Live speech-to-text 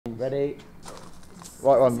Ready?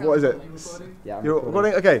 Right one, what is it? Yeah, I'm You're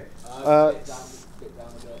recording? Okay.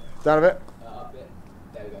 Down a bit. Up a bit.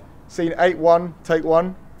 There we go. Scene 8-1, take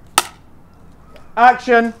 1.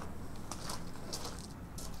 Action!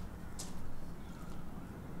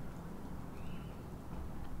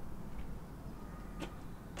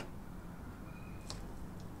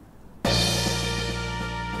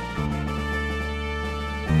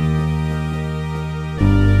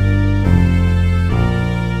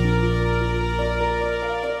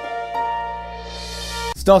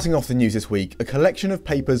 Starting off the news this week, a collection of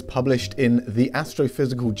papers published in the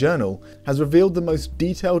Astrophysical Journal has revealed the most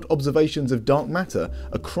detailed observations of dark matter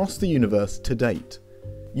across the universe to date.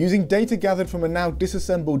 Using data gathered from a now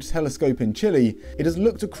disassembled telescope in Chile, it has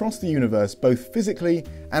looked across the universe both physically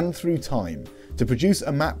and through time to produce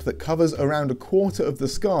a map that covers around a quarter of the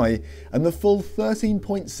sky and the full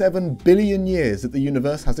 13.7 billion years that the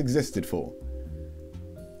universe has existed for.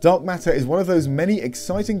 Dark matter is one of those many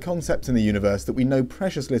exciting concepts in the universe that we know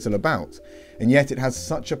precious little about, and yet it has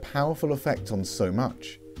such a powerful effect on so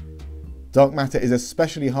much. Dark matter is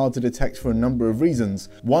especially hard to detect for a number of reasons,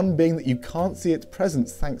 one being that you can't see its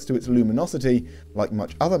presence thanks to its luminosity, like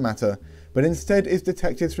much other matter, but instead is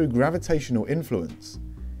detected through gravitational influence.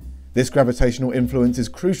 This gravitational influence is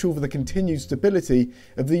crucial for the continued stability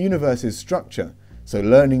of the universe's structure, so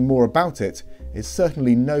learning more about it is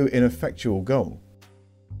certainly no ineffectual goal.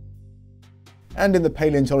 And in the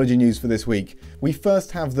paleontology news for this week, we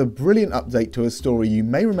first have the brilliant update to a story you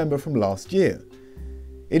may remember from last year.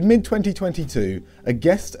 In mid-2022, a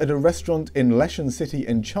guest at a restaurant in Leshan City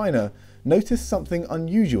in China noticed something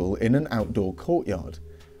unusual in an outdoor courtyard,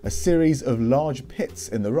 a series of large pits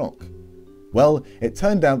in the rock. Well, it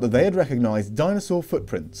turned out that they had recognised dinosaur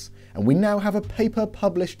footprints, and we now have a paper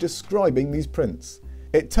published describing these prints.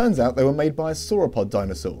 It turns out they were made by a sauropod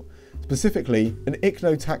dinosaur, specifically an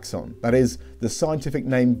ichnotaxon, that is, the scientific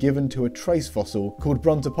name given to a trace fossil called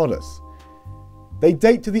Brontopodus. They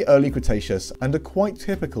date to the early Cretaceous and are quite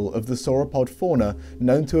typical of the sauropod fauna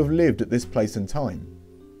known to have lived at this place and time.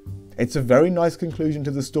 It's a very nice conclusion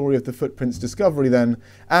to the story of the footprints discovery then,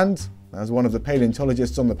 and, as one of the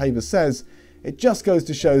paleontologists on the paper says, it just goes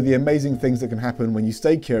to show the amazing things that can happen when you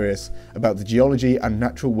stay curious about the geology and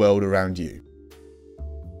natural world around you.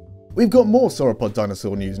 We've got more sauropod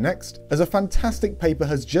dinosaur news next, as a fantastic paper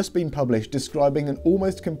has just been published describing an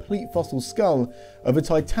almost complete fossil skull of a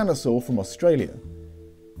titanosaur from Australia.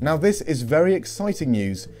 Now this is very exciting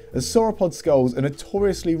news, as sauropod skulls are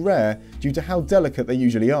notoriously rare due to how delicate they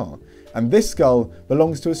usually are, and this skull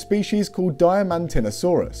belongs to a species called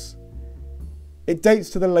Diamantinosaurus. It dates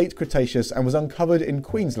to the late Cretaceous and was uncovered in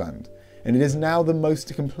Queensland, and it is now the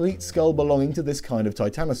most complete skull belonging to this kind of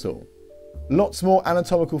titanosaur. Lots more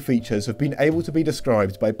anatomical features have been able to be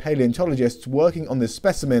described by paleontologists working on this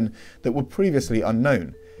specimen that were previously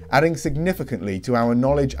unknown, adding significantly to our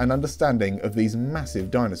knowledge and understanding of these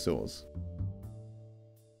massive dinosaurs.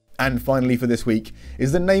 And finally for this week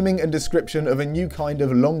is the naming and description of a new kind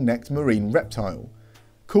of long-necked marine reptile.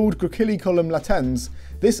 Called Grachylicolum latens,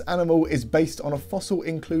 this animal is based on a fossil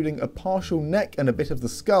including a partial neck and a bit of the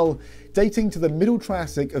skull dating to the Middle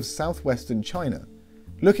Triassic of southwestern China.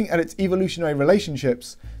 Looking at its evolutionary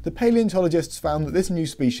relationships, the paleontologists found that this new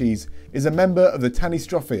species is a member of the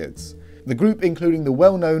Tanystrophiids, the group including the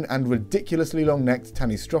well-known and ridiculously long-necked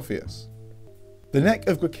Tanystropheus. The neck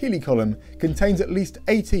of Grachylicolum contains at least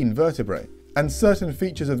 18 vertebrae, and certain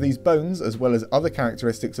features of these bones, as well as other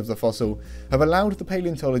characteristics of the fossil, have allowed the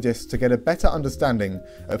paleontologists to get a better understanding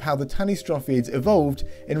of how the Tanystrophiids evolved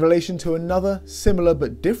in relation to another similar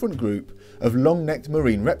but different group of long-necked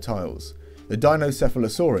marine reptiles, the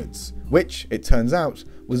Dinocephalosaurids, which, it turns out,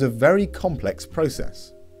 was a very complex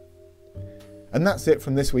process. And that's it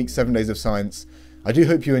from this week's 7 Days of Science. I do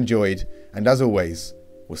hope you enjoyed, and as always,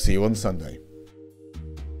 we'll see you on Sunday.